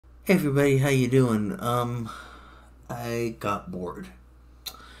Hey everybody, how you doing? I got bored.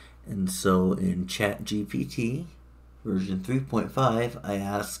 And so in ChatGPT version 3.5, I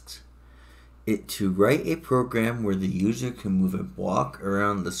asked it to write a program where the user can move a block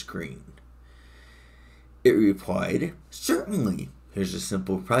around the screen. It replied, "Certainly. Here's a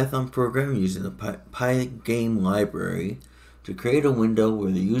simple Python program using the Pygame library to create a window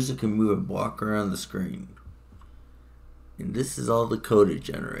where the user can move a block around the screen." And this is all the code it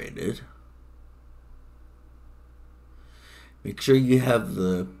generated. Make sure you have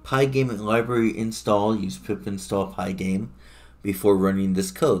the Pygame library installed. Use pip install Pygame before running this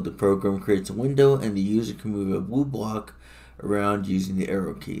code. The program creates a window and the user can move a blue block around using the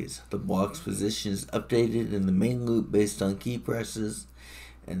arrow keys. The block's position is updated in the main loop based on key presses,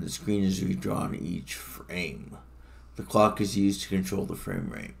 and the screen is redrawn each frame. The clock is used to control the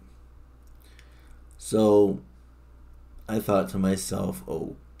frame rate. So I thought to myself,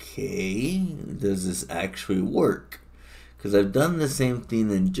 okay, does this actually work? Because I've done the same thing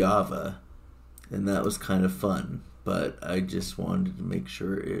in Java, and that was kind of fun, but I just wanted to make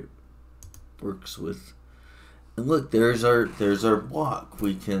sure it works with. And look, there's our block.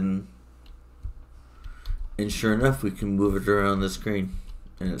 We can, and sure enough, we can move it around the screen,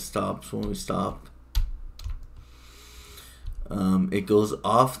 and it stops when we stop. It goes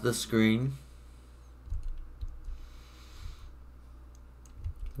off the screen,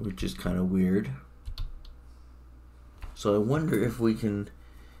 which is kind of weird. So I wonder if we can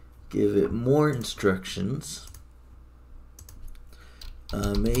give it more instructions.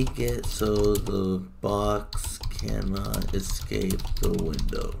 Make it so the box cannot escape the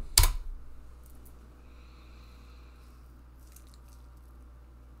window.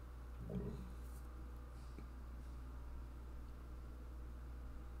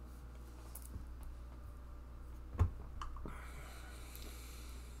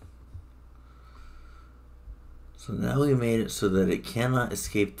 So now we made it so that it cannot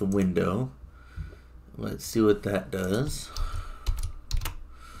escape the window. Let's see what that does.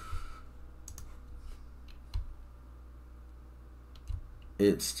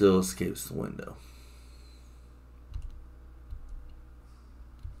 It still escapes the window.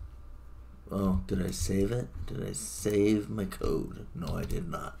 Oh, did I save it? Did I save my code? No, I did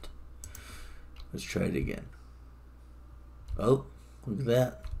not. Let's try it again. Oh, look at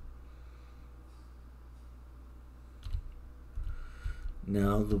that.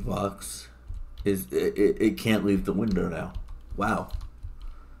 Now the box is, it can't leave the window now. Wow.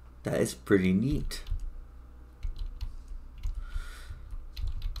 That is pretty neat.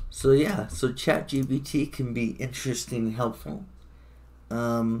 So yeah, so ChatGPT can be interesting and helpful.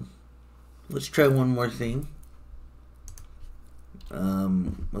 Let's try one more thing.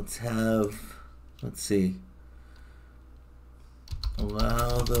 Let's see.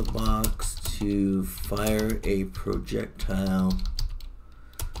 Allow the box to fire a projectile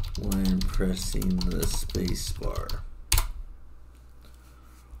when pressing the space bar.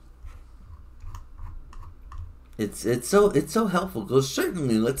 It's so helpful. It goes,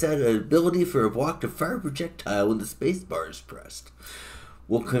 certainly, let's add an ability for a block to fire a projectile when the space bar is pressed.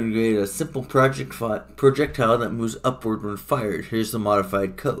 We'll create a simple projectile that moves upward when fired. Here's the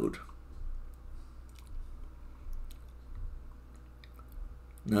modified code.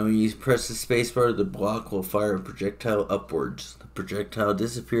 Now when you press the spacebar, the block will fire a projectile upwards. The projectile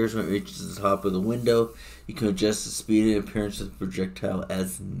disappears when it reaches the top of the window. You can adjust the speed and appearance of the projectile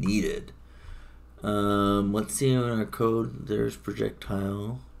as needed. Let's see in our code. There's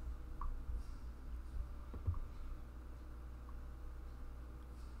projectile.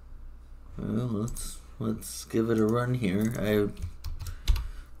 Well, let's give it a run here.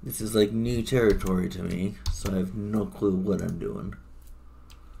 This is like new territory to me, so I have no clue what I'm doing.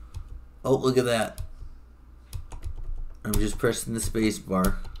 Oh, look at that. I'm just pressing the space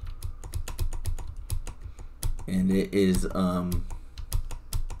bar. And it is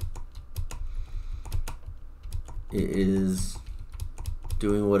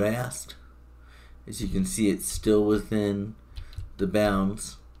doing what I asked. As you can see, it's still within the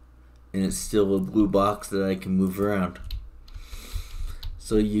bounds, and it's still a blue box that I can move around.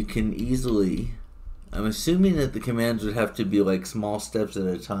 So you can easily, I'm assuming that the commands would have to be like small steps at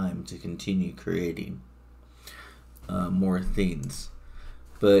a time to continue creating more things.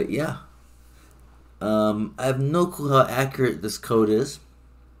 But yeah, I have no clue how accurate this code is,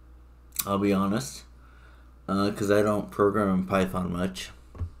 I'll be honest, because I don't program in Python much.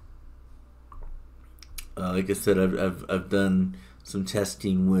 Like I said, I've done some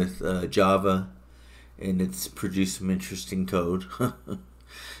testing with Java, and it's produced some interesting code.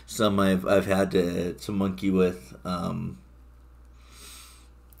 Some I've had to monkey with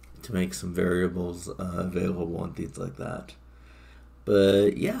to to make some variables available and things like that.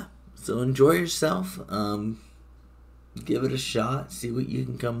 But yeah, so enjoy yourself. Give it a shot. See what you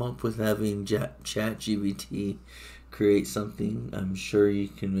can come up with having ChatGPT create something. I'm sure you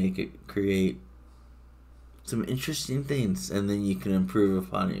can make it create some interesting things, and then you can improve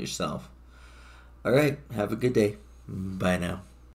upon it yourself. All right, have a good day. Bye now.